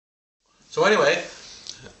So anyway,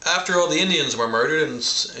 after all the Indians were murdered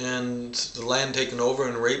and the land taken over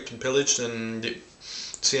and raped and pillaged and the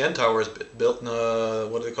CN Towers built and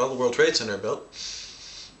what do they call it? The World Trade Center built.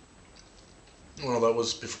 Well, that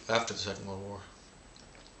was after the Second World War.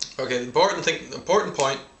 Okay, the important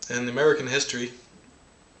point in American history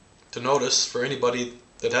to notice for anybody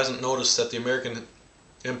that hasn't noticed that the American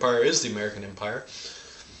Empire is the American Empire.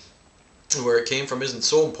 Where it came from isn't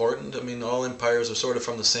so important. I mean, all empires are sort of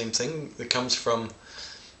from the same thing. It comes from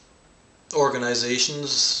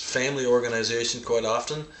organizations, family organizations quite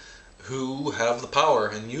often, who have the power,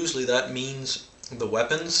 and usually that means the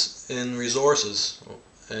weapons and resources.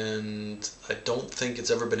 And I don't think it's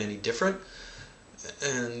ever been any different.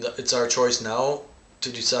 And it's our choice now to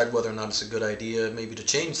decide whether or not it's a good idea maybe to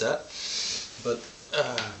change that. But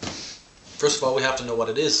first of all, we have to know what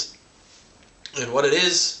it is. And what it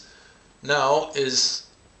is now is,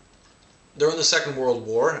 during the Second World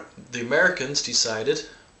War, the Americans decided,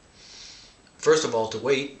 first of all, to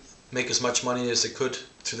wait, make as much money as they could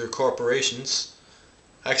through their corporations.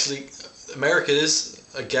 Actually, America is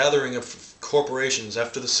a gathering of corporations.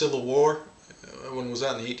 After the Civil War, when was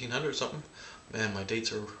that, in the 1800s something? Man, my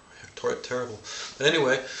dates are terrible. But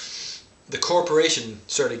anyway, the corporation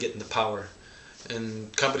started getting the power.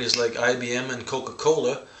 And companies like IBM and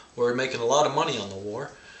Coca-Cola were making a lot of money on the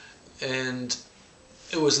war. And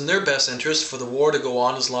it was in their best interest for the war to go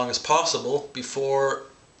on as long as possible before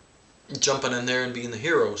jumping in there and being the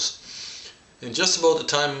heroes. And just about the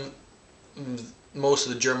time most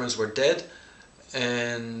of the Germans were dead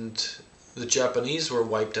and the Japanese were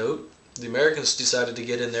wiped out, the Americans decided to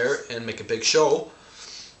get in there and make a big show.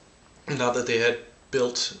 Now that they had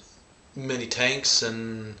built many tanks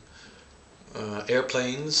and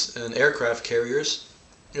airplanes and aircraft carriers,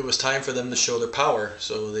 it was time for them to show their power.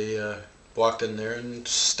 So they walked in there and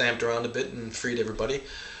stamped around a bit and freed everybody.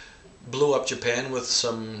 Blew up Japan with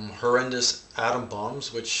some horrendous atom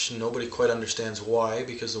bombs, which nobody quite understands why,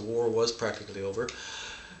 because the war was practically over,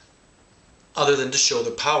 other than to show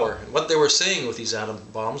their power. And what they were saying with these atom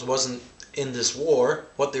bombs wasn't in this war.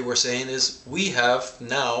 What they were saying is, we have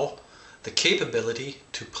now the capability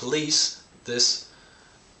to police this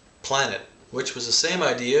planet, which was the same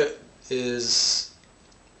idea is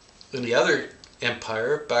in the other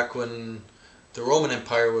empire. Back when the Roman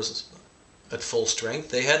Empire was at full strength,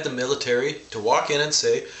 they had the military to walk in and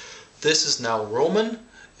say, this is now Roman,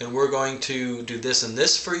 and we're going to do this and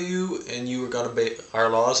this for you, and you are going to obey our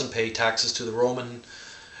laws and pay taxes to the Roman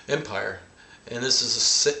Empire. And this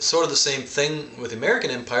is sort of the same thing with the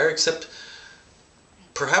American Empire, except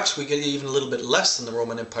perhaps we get even a little bit less than the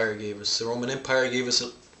Roman Empire gave us. The Roman Empire gave us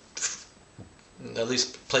at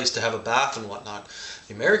least a place to have a bath and whatnot.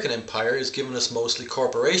 The American Empire has given us mostly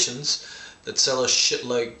corporations that sell us shit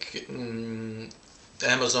like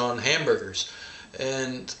Amazon hamburgers.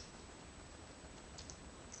 And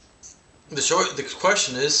the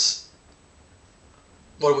question is,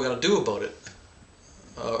 what are we going to do about it?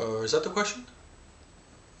 Or is that the question?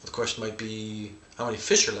 The question might be, how many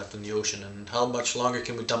fish are left in the ocean, and how much longer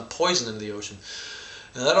can we dump poison into the ocean?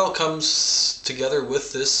 And that all comes together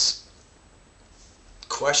with this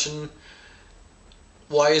question: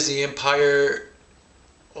 why is the empire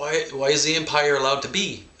allowed to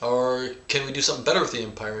be? Or can we do something better with the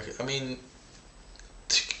empire? I mean,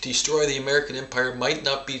 to destroy the American Empire might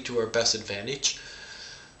not be to our best advantage,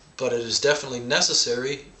 but it is definitely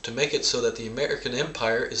necessary to make it so that the American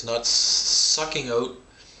Empire is not sucking out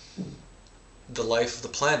the life of the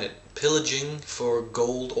planet, pillaging for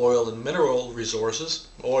gold, oil, and mineral resources.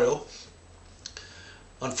 Oil,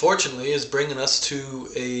 unfortunately, is bringing us to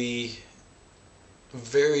a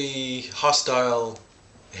very hostile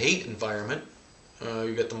hate environment.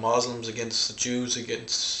 You got the Muslims against the Jews,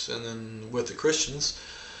 and then with the Christians,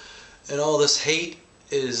 and all this hate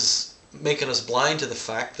is making us blind to the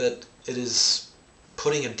fact that it is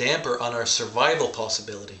putting a damper on our survival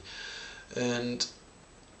possibility. And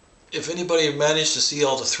if anybody managed to see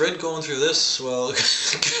all the thread going through this, well,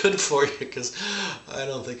 good for you, because I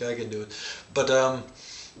don't think I can do it. But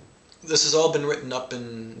this has all been written up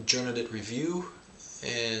in Journal Review,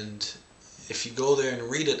 and if you go there and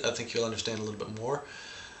read it, I think you'll understand a little bit more.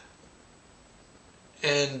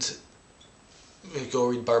 And go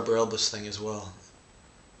read Barbara Elba's thing as well.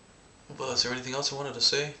 Well, is there anything else I wanted to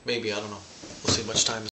say? Maybe, I don't know. We'll see how much time